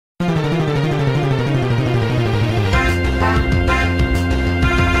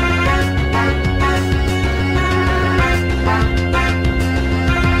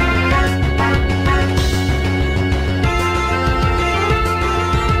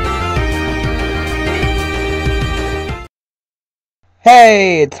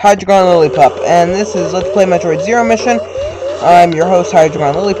Hey, it's Hydreigon Lilypup, and this is Let's Play Metroid Zero Mission. I'm your host,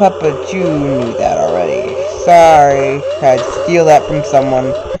 Hydreigon Lilypup, but you knew that already. Sorry, I had to steal that from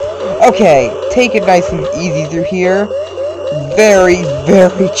someone. Okay, take it nice and easy through here. Very,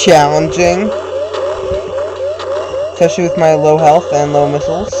 very challenging. Especially with my low health and low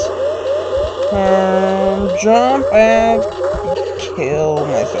missiles. Jump and kill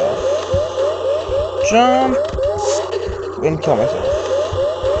myself. Jump and kill myself.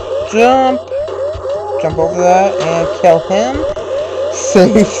 Jump over that, and kill him.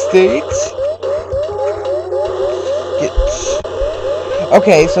 Same state.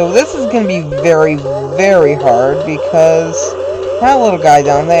 Okay, so this is gonna be very, very hard because that little guy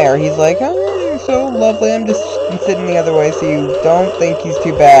down there, he's like, oh, you're so lovely, I'm just sitting the other way so you don't think he's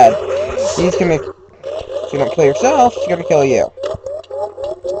too bad. He's gonna, if you don't kill yourself, he's gonna kill you.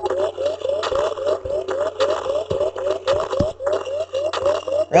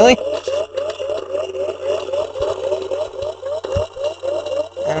 Really?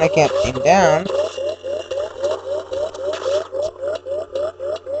 And I can't aim down.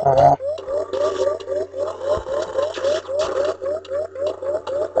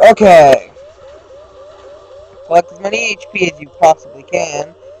 Okay. Collect as many HP as you possibly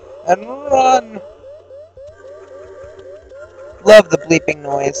can. And run! Love the bleeping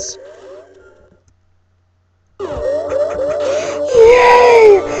noise.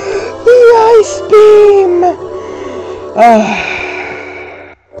 Yay! The ice beam!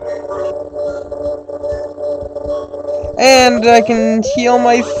 And I can heal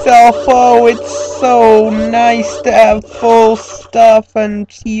myself. Oh, it's so nice to have full stuff and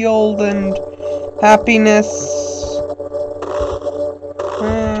healed and happiness.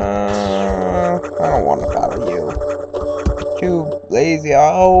 I don't want to battle you. Too lazy.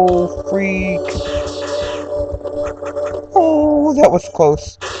 Oh, freak. Oh, that was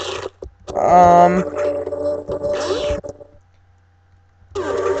close.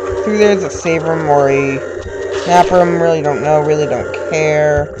 Through there's a save room or a map room, really don't know, really don't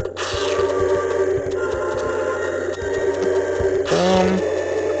care. Boom.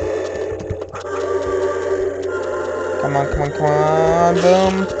 Come on, come on, come on,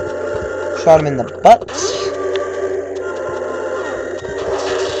 boom. Shot him in the butt.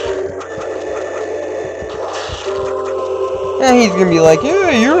 And he's gonna be like,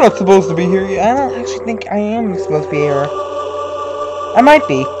 yeah, you're not supposed to be here. I don't actually think I am supposed to be here. I might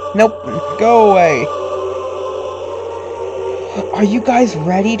be. Nope, go away. Are you guys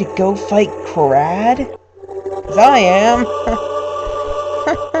ready to go fight Crad? 'Cause I am.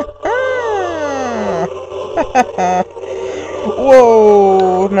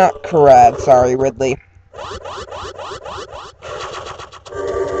 Whoa, not Crad. Sorry, Ridley.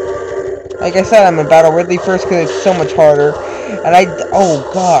 Like I said, I'm gonna battle Ridley first because it's so much harder. And oh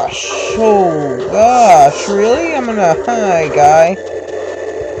gosh, really? I'm gonna, hi, guy.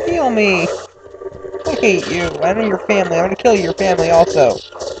 Heal me. I hate you. I know your family. I'm gonna kill your family also.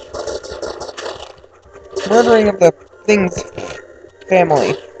 Murdering of the thing's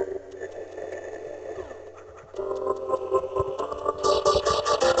family.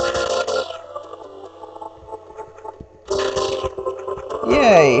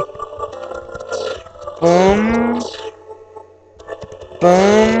 Yay. Boom.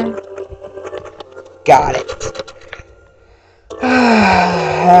 Boom. Got it.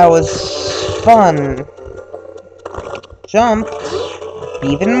 That was fun. Jump.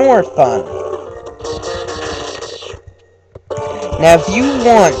 Even more fun. Now, if you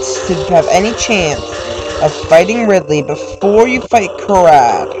want to have any chance of fighting Ridley before you fight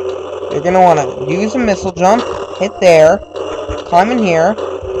Crad, you're gonna want to use a missile jump, hit there, climb in here.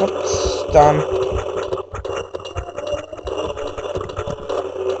 Oops, done.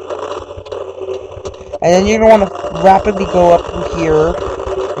 And then you're gonna want to rapidly go up from here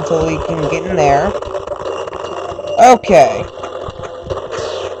until you can get in there. Okay.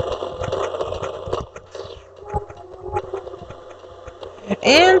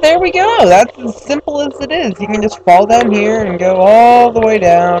 And there we go. That's as simple as it is. You can just fall down here and go all the way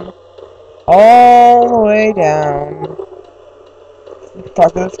down. All the way down.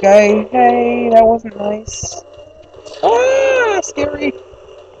 Talk to this guy. Hey, that wasn't nice. Ah, scary.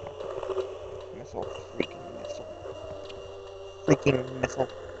 Missile. Freaking missile. Freaking missile.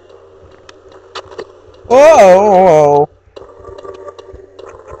 Whoa!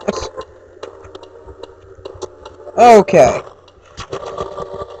 Okay.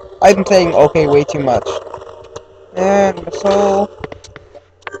 I've been saying okay way too much. And missile.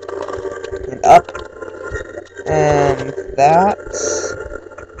 And up. And that.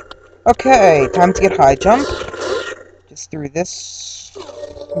 Okay, time to get high jump. Just through this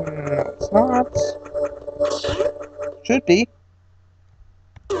No, it's not. Should be.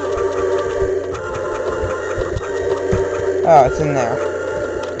 Oh, it's in there.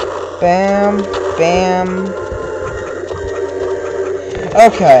 Bam, bam.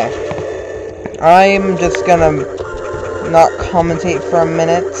 Okay. I'm just gonna not commentate for a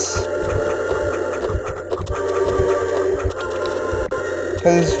minute.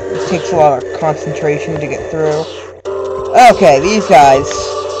 Because it takes a lot of concentration to get through. Okay, these guys.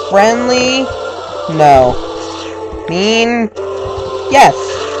 Friendly? No. Mean? Yes.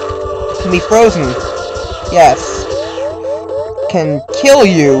 Can be frozen? Yes. Can kill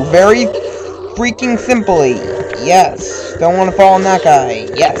you very freaking simply? Yes. Don't want to fall on that guy?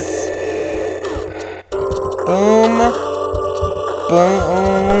 Yes. Boom.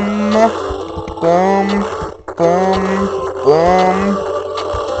 Boom. Boom. Boom. Boom.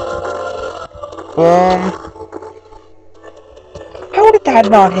 Boom. How did that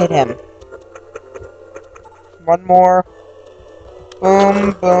not hit him? One more.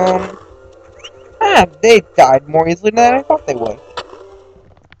 Boom, boom. Ah, they died more easily than I thought they would.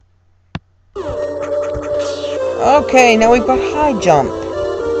 Okay, now we've got high jump.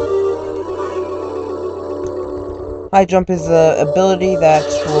 High jump is an ability that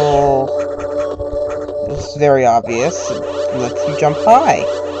is very obvious. It lets you jump high.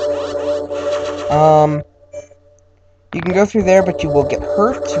 You can go through there, but you will get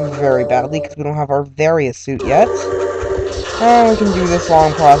hurt very badly because we don't have our Various suit yet. And we can do this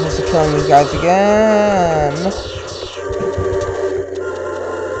long process of killing these guys again.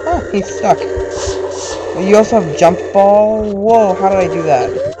 Oh, he's stuck. You also have jump ball. Whoa, how did I do that?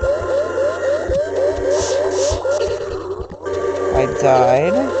 I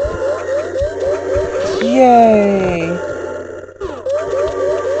died. Yay!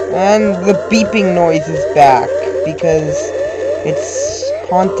 And the beeping noise is back because it's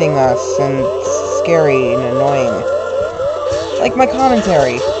haunting us and it's scary and annoying. Like my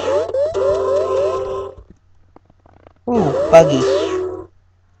commentary. Ooh, Buggy.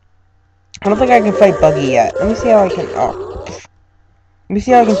 I don't think I can fight Buggy yet. Let me see how I can... Oh. Let me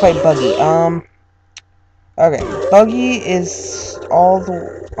see how I can fight Buggy. Okay. Buggy is all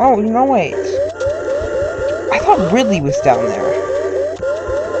the... Oh, no, wait. I thought Ridley was down there.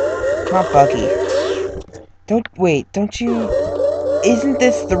 Not Buggy. Don't you... Isn't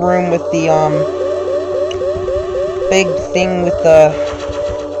this the room with the, big thing with the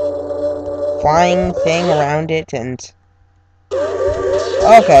flying thing around it and...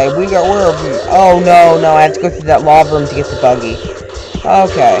 Okay, we're... Oh, no, I have to go through that lava room to get the Buggy.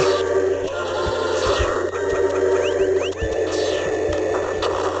 Okay.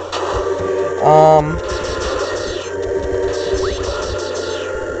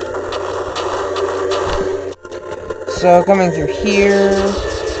 So, coming through here...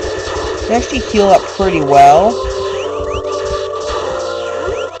 We actually heal up pretty well.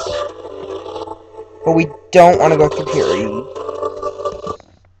 But we don't want to go through here.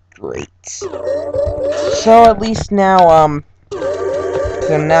 Great. So at least now,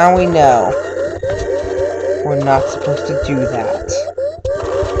 so now we know we're not supposed to do that.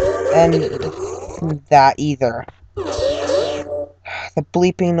 And that either. The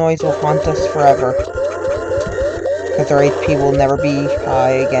bleeping noise will haunt us forever. Because our HP will never be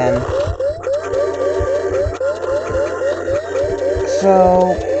high again.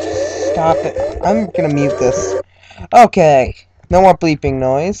 So, stop it. I'm gonna mute this. Okay. No more bleeping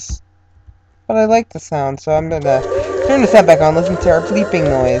noise. But I like the sound, so I'm gonna turn the sound back on, listen to our bleeping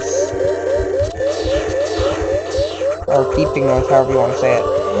noise. Or beeping noise, however you want to say it.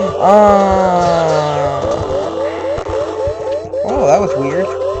 Oh, that was weird. I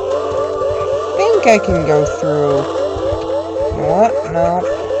think I can go through... What? No.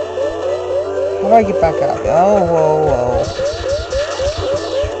 How do I get back out? Oh, whoa.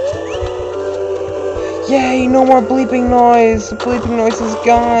 Yay, no more bleeping noise! The bleeping noise is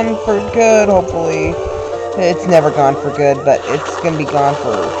gone for good, hopefully. It's never gone for good, but it's gonna be gone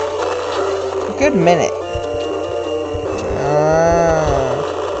for a good minute.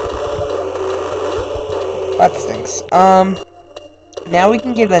 That stinks. Now we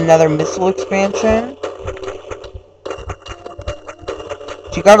can get another missile expansion.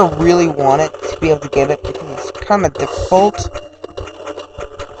 But you gotta really want it to be able to get it, because it's kind of difficult.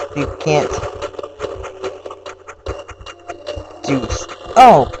 You can't...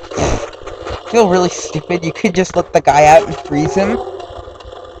 Oh! I feel really stupid. You could just let the guy out and freeze him.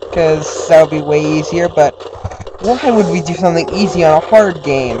 Because that would be way easier, but... Why would we do something easy on a hard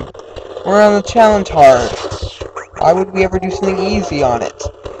game? We're on the challenge hard. Why would we ever do something easy on it?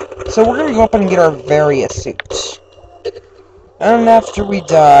 So we're gonna go up and get our Various suit. And after we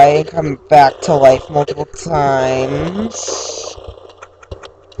die and come back to life multiple times...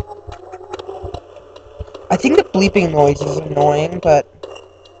 I think the bleeping noise is annoying, but...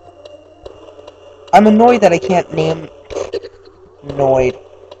 I'm annoyed that I can't name... Annoyed.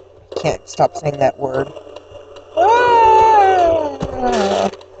 Can't stop saying that word. Ah!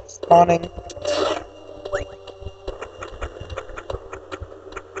 Spawning.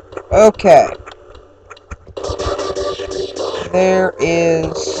 Okay. There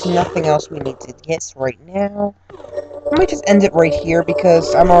is nothing else we need to get right now. I might just end it right here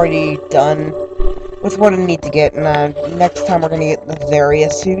because I'm already done with what I need to get, and next time we're going to get the Varia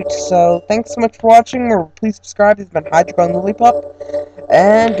suit. So, thanks so much for watching, or please subscribe. This has been Hydrogon Lillipup,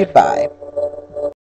 and goodbye.